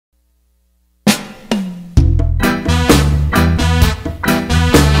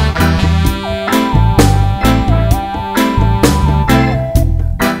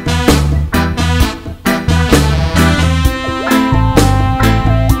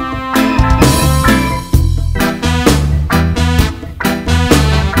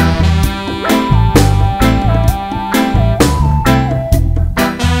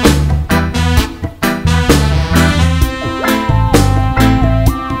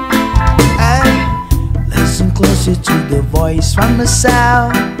voice from the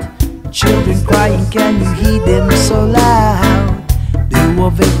south. Children crying, can you hear them so loud? They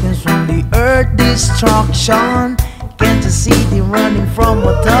were victims from the earth destruction. Can't you see them running from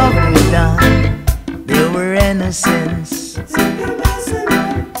what have they done? They were innocents.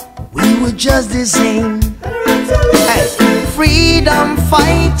 We were just the same. Hey. Freedom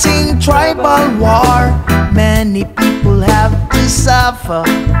fighting tribal war. Many people have to suffer.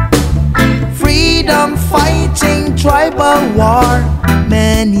 Freedom fighting tribal war.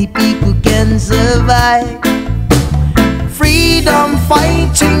 Many people can survive. Freedom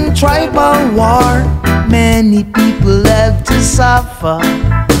fighting tribal war. Many people have to suffer.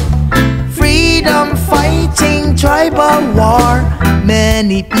 Freedom fighting tribal war.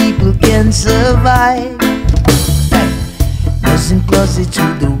 Many people can survive. Listen closely to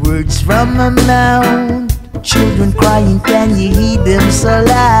the words from my mouth. Children crying, can you hear them so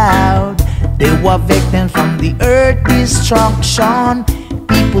loud? They were victims from the earth destruction.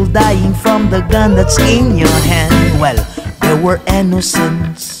 People dying from the gun that's in your hand. Well, they were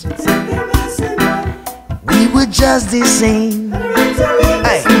innocents. We were just the same.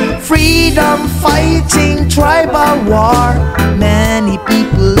 Hey. Freedom fighting tribal war. Many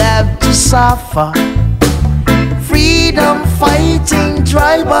people have to suffer. Freedom fighting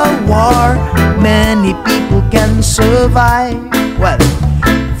tribal war. Many people can survive. Well,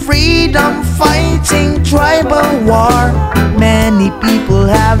 freedom fighting tribal war. Many people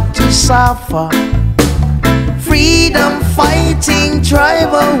have to suffer. Freedom fighting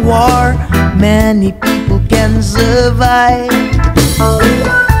tribal war. Many people can survive.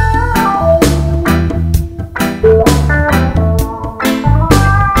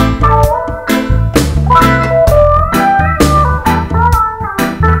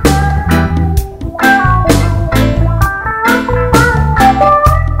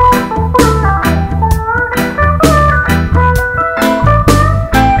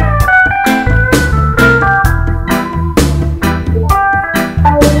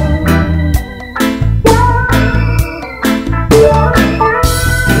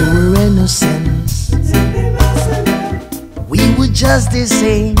 Just the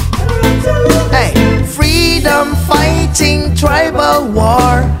same. Hey. Freedom fighting tribal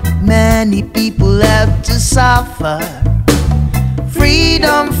war. Many people have to suffer.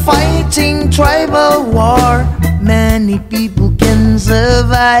 Freedom fighting tribal war. Many people can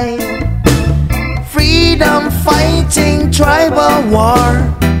survive. Freedom fighting tribal war.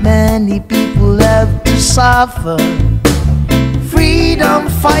 Many people have to suffer. Freedom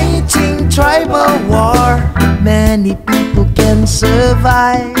fighting tribal war. Many people can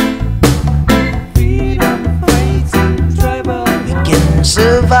survive. Freedom fighting tribal war. We can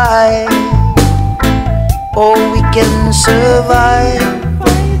survive. Oh, we can survive.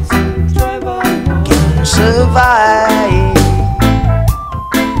 Fighting tribal war. Can survive.